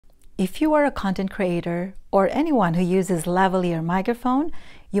If you are a content creator or anyone who uses lavalier microphone,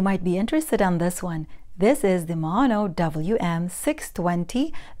 you might be interested in this one. This is the Maono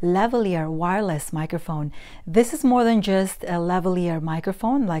WM620 Lavalier wireless microphone. This is more than just a lavalier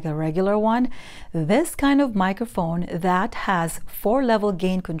microphone like a regular one. This kind of microphone that has 4-level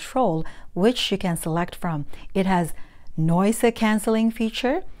gain control, which you can select from. It has noise cancelling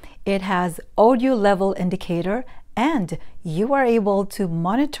feature, it has audio level indicator, and you are able to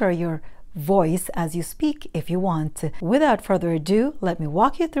monitor your voice as you speak if you want. Without further ado, let me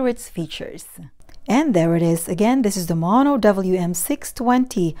walk you through its features. And there it is. Again, this is the Maono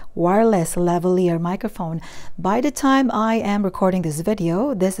WM620 wireless lavalier microphone. By the time I am recording this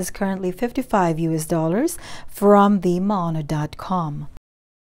video, this is currently $55 US from the Maono.com.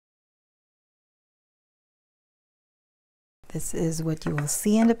 This is what you will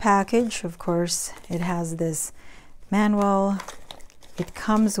see in the package. Of course, it has this manual. It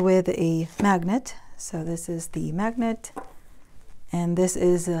comes with a magnet. So this is the magnet. And this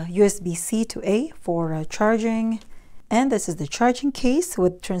is a USB-C to A for charging. And this is the charging case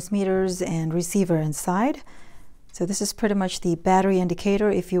with transmitters and receiver inside. So this is pretty much the battery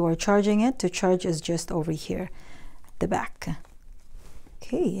indicator. If you are charging it, to charge is just over here at the back.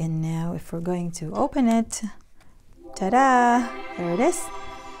 Okay, and now if we're going to open it, ta-da! There it is.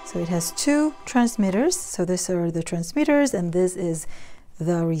 So it has 2 transmitters. So these are the transmitters and this is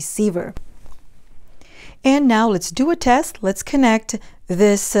the receiver. And now let's do a test. Let's connect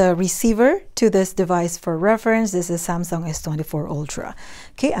this receiver to this device for reference. This is Samsung S24 Ultra.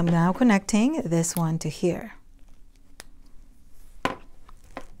 Okay, I'm now connecting this one to here.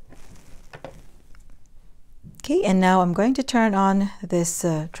 Okay, and now I'm going to turn on this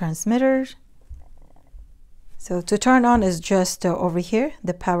transmitter. So to turn on is just over here,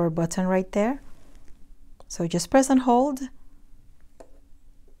 the power button right there. So just press and hold.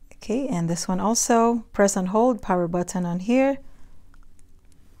 Okay, and this one also, press and hold, power button on here.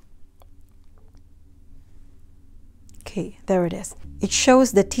 Okay, there it is. It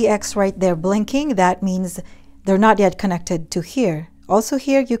shows the TX right there blinking. That means they're not yet connected to here. Also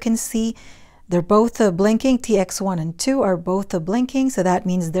here you can see they're both blinking. TX1 and 2 are both blinking, so that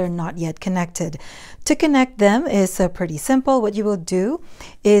means they're not yet connected. To connect them is pretty simple. What you will do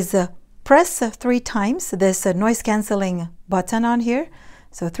is press 3 times this noise cancelling button on here.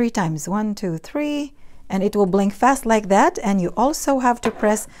 So 3 times, 1, 2, 3, and it will blink fast like that. And you also have to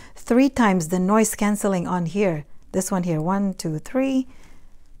press 3 times the noise cancelling on here. This one here, 1, 2, 3.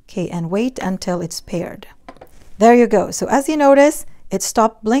 Okay, and wait until it's paired. There you go. So as you notice, it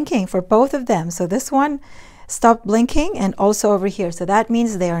stopped blinking for both of them. So this one stopped blinking and also over here. So that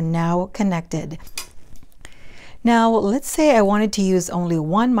means they are now connected. Now, let's say I wanted to use only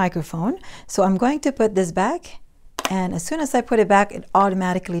one microphone. So I'm going to put this back. And as soon as I put it back, it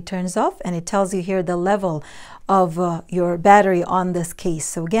automatically turns off and it tells you here the level of your battery on this case.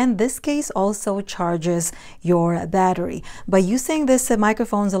 So again, this case also charges your battery. By using this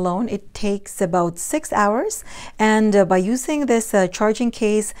microphones alone, it takes about 6 hours. And by using this charging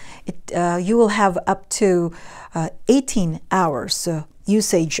case, you will have up to 18 hours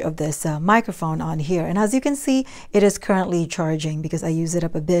usage of this microphone on here. And as you can see, it is currently charging because I use it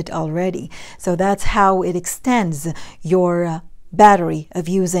up a bit already. So that's how it extends your battery of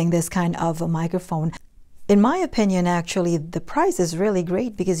using this kind of a microphone. In my opinion, actually, the price is really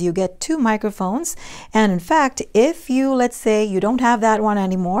great because you get 2 microphones. And in fact, if you, let's say you don't have that one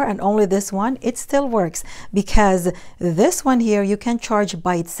anymore and only this one, it still works because this one here, you can charge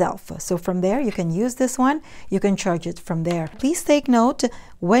by itself. So from there, you can use this one, you can charge it from there. Please take note,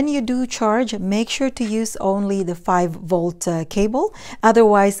 when you do charge, make sure to use only the 5-volt cable.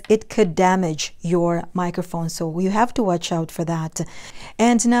 Otherwise, it could damage your microphone. So you have to watch out for that.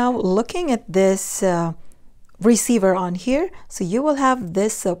 And now looking at this receiver on here, so you will have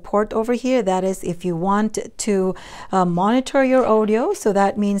this port over here. That is if you want to monitor your audio. So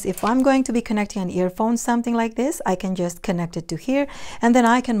that means if I'm going to be connecting an earphone, something like this, I can just connect it to here and then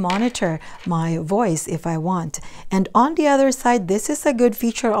I can monitor my voice if I want. And on the other side, this is a good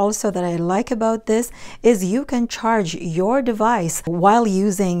feature also that I like about this, is you can charge your device while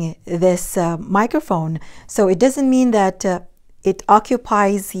using this microphone. So it doesn't mean that it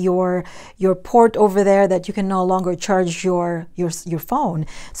occupies your port over there that you can no longer charge your phone.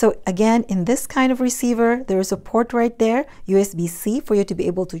 So again, in this kind of receiver, there is a port right there, USB-C, for you to be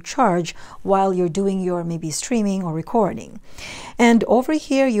able to charge while you're doing your maybe streaming or recording. And over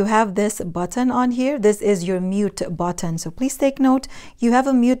here, you have this button on here. This is your mute button. So please take note, you have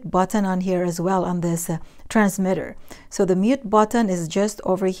a mute button on here as well on this transmitter. So the mute button is just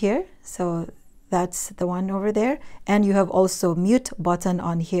over here. So That's the one over there. And you have also mute button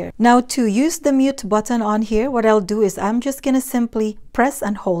on here. Now to use the mute button on here, what I'll do is I'm just going to simply press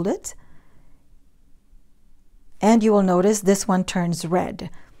and hold it. And you will notice this one turns red.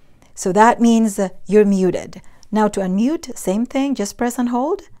 So that means you're muted. Now to unmute, same thing, just press and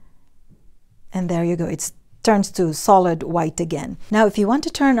hold. And there you go. It turns to solid white again. Now, if you want to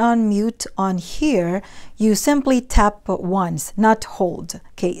turn on mute on here, you simply tap once, not hold.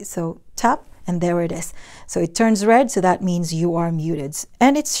 Okay, so tap and there it is. So it turns red, so that means you are muted.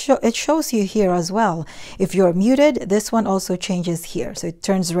 And it shows you here as well. If you're muted, this one also changes here. So it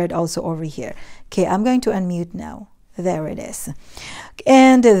turns red also over here. Okay, I'm going to unmute now. There it is.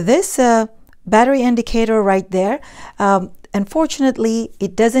 And this battery indicator right there, unfortunately,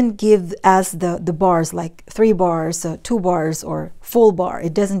 it doesn't give us the bars like 3 bars, 2 bars, or full bar.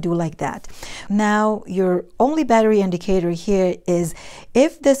 It doesn't do like that. Now, your only battery indicator here is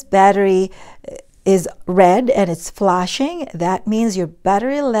if this battery is red and it's flashing, that means your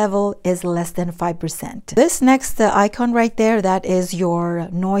battery level is less than 5%. This next icon right there, that is your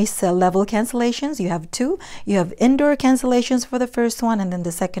noise level cancellations. You have 2. You have indoor cancellations for the first one, and then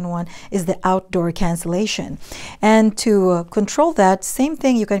the second one is the outdoor cancellation. And to control that, same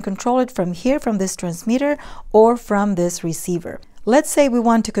thing, you can control it from here, from this transmitter, or from this receiver. Let's say we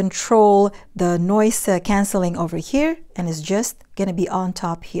want to control the noise canceling over here, and it's just going to be on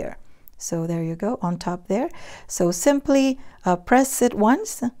top here. So there you go, on top there. So simply press it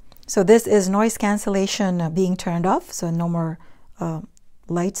once. So this is noise cancellation being turned off. So no more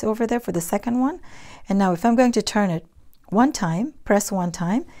lights over there for the second one. And now if I'm going to turn it one time, press one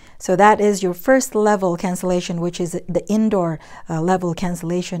time. So that is your first level cancellation, which is the indoor level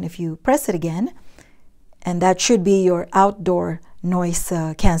cancellation. If you press it again, and that should be your outdoor noise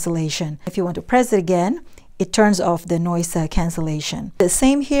cancellation. If you want to press it again, it turns off the noise cancellation. The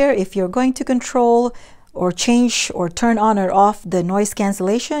same here, if you're going to control or change or turn on or off the noise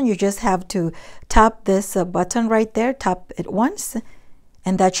cancellation, you just have to tap this button right there, tap it once,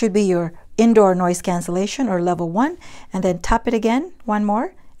 and that should be your indoor noise cancellation or level 1, and then tap it again, one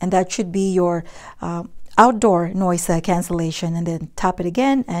more, and that should be your outdoor noise cancellation, and then tap it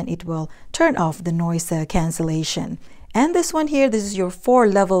again and it will turn off the noise cancellation. And this one here, this is your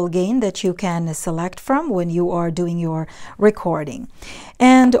 4-level gain that you can select from when you are doing your recording.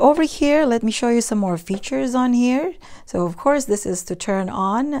 And over here, let me show you some more features on here. So of course, this is to turn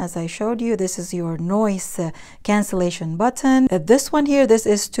on, as I showed you. This is your noise cancellation button. This one here, this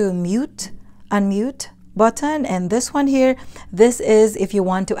is to mute, unmute button, and this one here, this is if you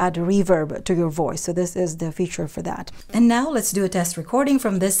want to add reverb to your voice. So this is the feature for that. And now let's do a test recording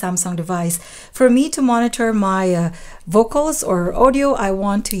from this Samsung device. For me to monitor my vocals or audio, I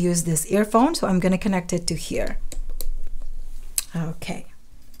want to use this earphone, so I'm going to connect it to here. Okay,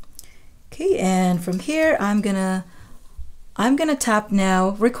 and from here I'm gonna tap now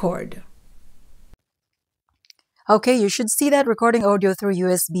record. Okay, you should see that recording audio through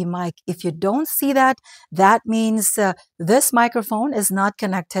USB mic. If you don't see that, that means this microphone is not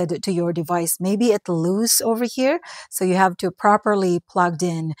connected to your device. Maybe it's loose over here, so you have to properly plug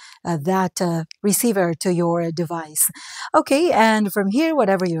in that receiver to your device. Okay, and from here,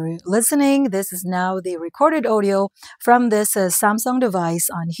 whatever you're listening, this is now the recorded audio from this Samsung device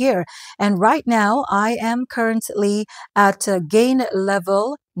on here. And right now, I am currently at gain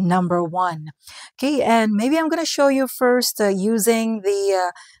level number 1. Okay, and maybe I'm going to show you first using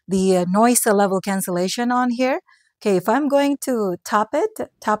the noise level cancellation on here. Okay, if I'm going to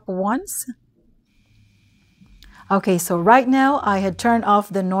tap once. Okay, so right now I had turned off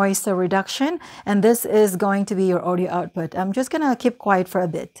the noise reduction, and this is going to be your audio output. I'm just going to keep quiet for a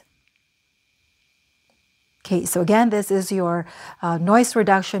bit. Okay, so again, this is your noise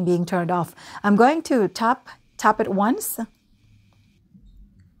reduction being turned off. I'm going to tap it once.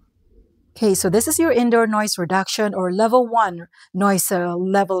 Okay, so this is your indoor noise reduction or level 1 noise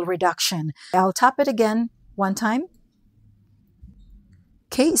level reduction. I'll tap it again one time.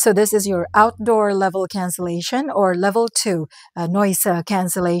 Okay, so this is your outdoor level cancellation or level 2 noise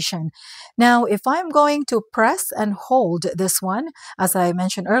cancellation. Now, if I'm going to press and hold this one, as I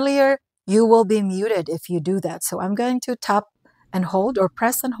mentioned earlier, you will be muted if you do that. So I'm going to tap and hold or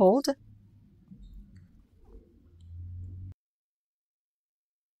press and hold.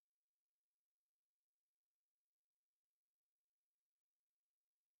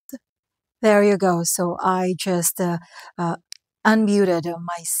 There you go. So I just unmuted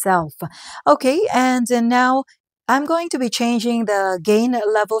myself. Okay, and now I'm going to be changing the gain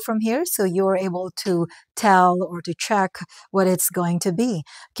level from here so you're able to tell or to check what it's going to be.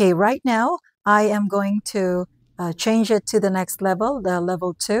 Okay, right now I am going to change it to the next level, the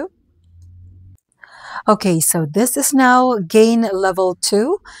level 2. Okay, so this is now gain level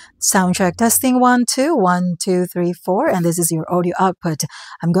 2. Sound check testing 1, 2, 1, 2, 3, 4, and this is your audio output.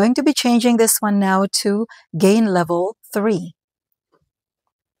 I'm going to be changing this one now to gain level 3.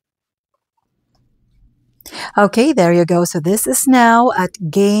 Okay, there you go. So this is now at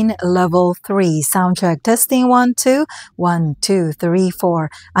gain level 3. Sound check testing 1, 2, 1, 2, 3, 4.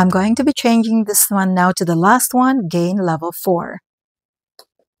 I'm going to be changing this one now to the last one, gain level 4.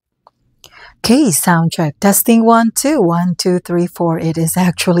 Okay, sound check testing 1, 2, 1, 2, 3, 4. It is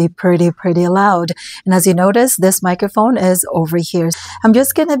actually pretty loud. And as you notice, this microphone is over here. I'm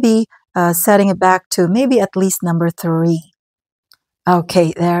just going to be setting it back to maybe at least number 3.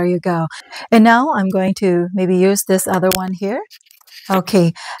 Okay, there you go. And now I'm going to maybe use this other one here.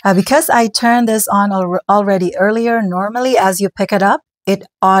 Okay, because I turned this on already earlier, normally as you pick it up, it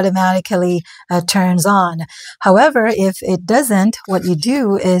automatically turns on. However, if it doesn't, what you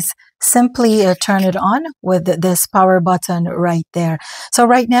do is simply turn it on with this power button right there. So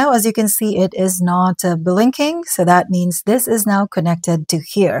right now, as you can see, it is not blinking. So that means this is now connected to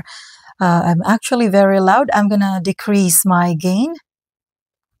here. I'm actually very loud. I'm going to decrease my gain.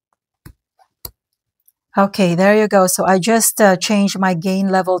 Okay, there you go. So I just changed my gain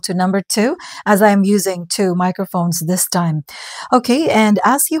level to number 2 as I'm using 2 microphones this time. Okay, and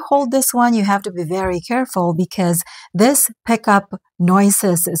as you hold this one, you have to be very careful because this pick up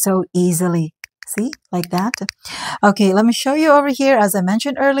noises so easily. See, like that. Okay, let me show you over here. As I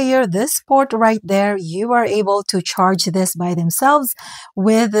mentioned earlier, this port right there, you are able to charge this by themselves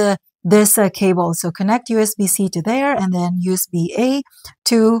with this cable. So connect USB-C to there and then USB-A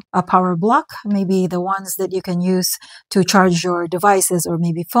to a power block, maybe the ones that you can use to charge your devices or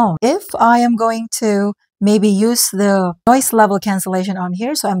maybe phone. If I am going to maybe use the noise level cancellation on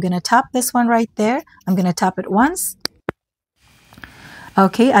here, so I'm going to tap this one right there. I'm going to tap it once.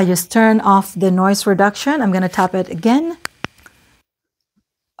 Okay, I just turn off the noise reduction. I'm going to tap it again.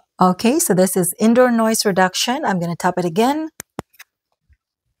 Okay, so this is indoor noise reduction. I'm going to tap it again.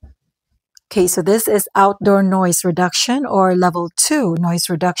 Okay, so this is outdoor noise reduction or level 2 noise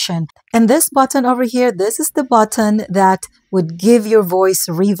reduction. And this button over here, this is the button that would give your voice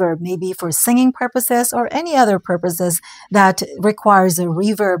reverb, maybe for singing purposes or any other purposes that requires a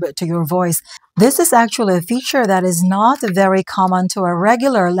reverb to your voice. This is actually a feature that is not very common to a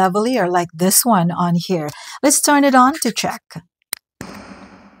regular lavalier like this one on here. Let's turn it on to check.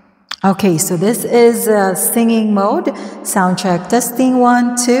 Okay, so this is singing mode. Sound check testing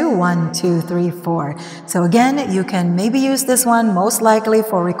 1, 2, 1, 2, 3, 4. So again, you can maybe use this one most likely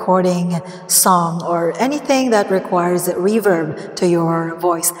for recording song or anything that requires reverb to your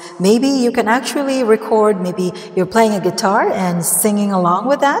voice. Maybe you can actually record, maybe you're playing a guitar and singing along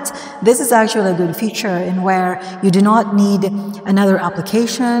with that. This is actually a good feature in where you do not need another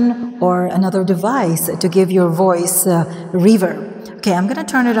application or another device to give your voice reverb. Okay, I'm going to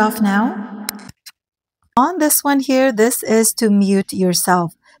turn it off now. On this one here, this is to mute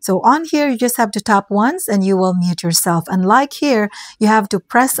yourself. So on here, you just have to tap once and you will mute yourself. And like here, you have to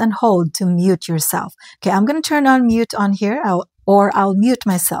press and hold to mute yourself. Okay, I'm going to turn on mute on here, I'll mute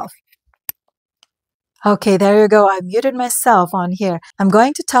myself. Okay, there you go. I muted myself on here. I'm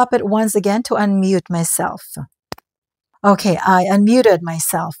going to tap it once again to unmute myself. Okay, I unmuted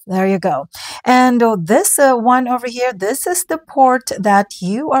myself. There you go. And this one over here, this is the port that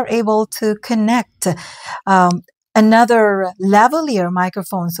you are able to connect another lavalier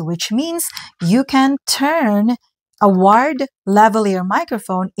microphone, so which means you can turn a wired lavalier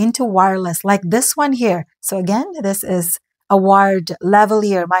microphone into wireless, like this one here. So again, this is a wired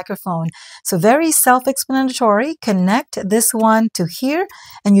lavalier microphone. So very self-explanatory. Connect this one to here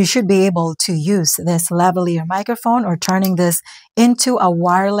and you should be able to use this lavalier microphone or turning this into a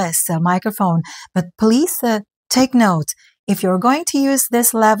wireless microphone. But please take note, if you're going to use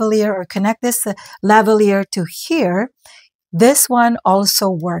this lavalier or connect this lavalier to here, this one also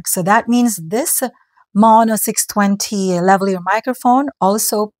works. So that means this Maono 620 lavalier microphone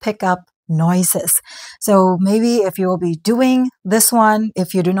also pick up noises. So maybe if you will be doing this one,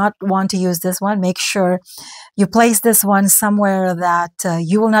 if you do not want to use this one, make sure you place this one somewhere that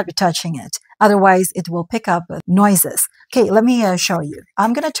you will not be touching it. Otherwise, it will pick up noises. Okay, let me show you.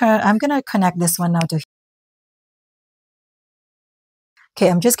 I'm gonna connect this one now to. Okay,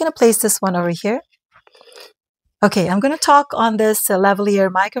 I'm just gonna place this one over here. Okay, I'm gonna talk on this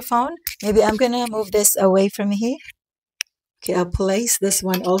lavalier microphone. Maybe I'm gonna move this away from here. Okay, I'll place this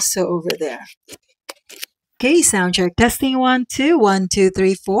one also over there. Okay, sound check testing 1, 2, 1, 2,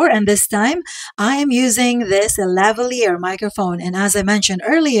 3, 4. And this time I am using this lavalier microphone. And as I mentioned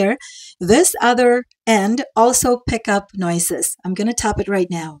earlier, this other end also pick up noises. I'm going to tap it right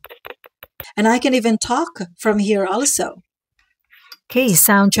now. And I can even talk from here also. Okay,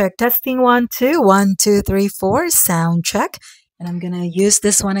 sound check testing 1, 2, 1, 2, 3, 4, sound check. And I'm going to use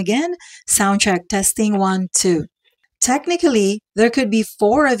this one again. Sound check testing 1, 2. Technically, there could be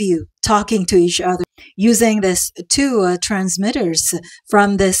 4 of you talking to each other using this 2 transmitters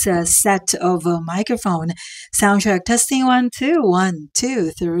from this set of microphone. Sound check testing 1, 2, 1, 2,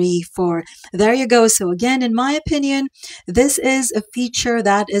 3, 4. There you go. So again, in my opinion, this is a feature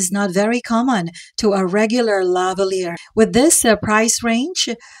that is not very common to a regular lavalier. With this price range,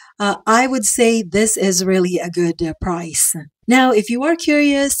 I would say this is really a good price. Now, if you are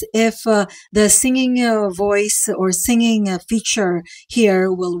curious if the singing voice or singing feature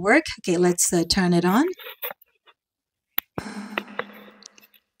here will work, okay, let's turn it on.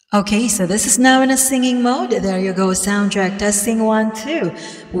 Okay, so this is now in a singing mode. There you go, sound check, testing 1, 2.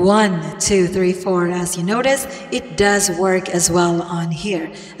 1, 2, 3, 4. As you notice, it does work as well on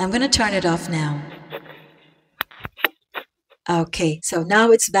here. I'm going to turn it off now. Okay, so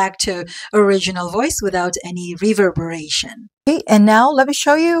now it's back to original voice without any reverberation. Okay, and now let me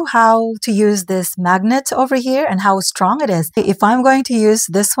show you how to use this magnet over here and how strong it is. If I'm going to use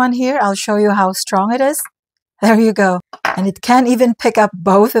this one here, I'll show you how strong it is. There you go. And it can even pick up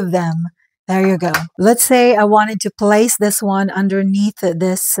both of them. There you go. Let's say I wanted to place this one underneath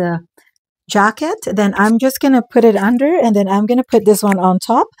this jacket. Then I'm just going to put it under, and then I'm going to put this one on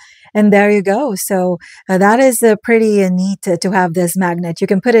top. And there you go. So that is pretty neat to have this magnet. You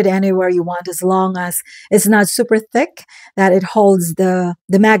can put it anywhere you want as long as it's not super thick, that it holds the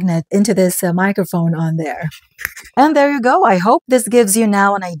magnet into this microphone on there. And there you go. I hope this gives you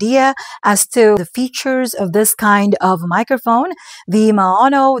now an idea as to the features of this kind of microphone, the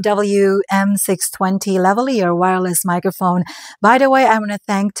Maono WM620 Lavalier wireless microphone. By the way, I want to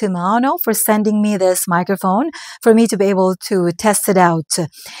thank to Maono for sending me this microphone for me to be able to test it out.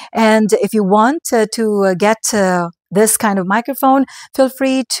 And if you want to get this kind of microphone, feel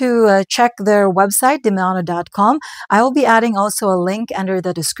free to check their website, maono.com. I will be adding also a link under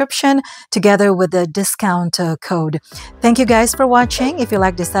the description together with the discount code. Thank you guys for watching. If you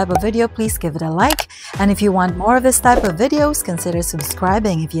like this type of video, please give it a like. And if you want more of this type of videos, consider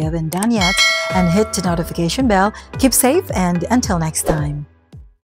subscribing if you haven't done yet and hit the notification bell. Keep safe, and until next time.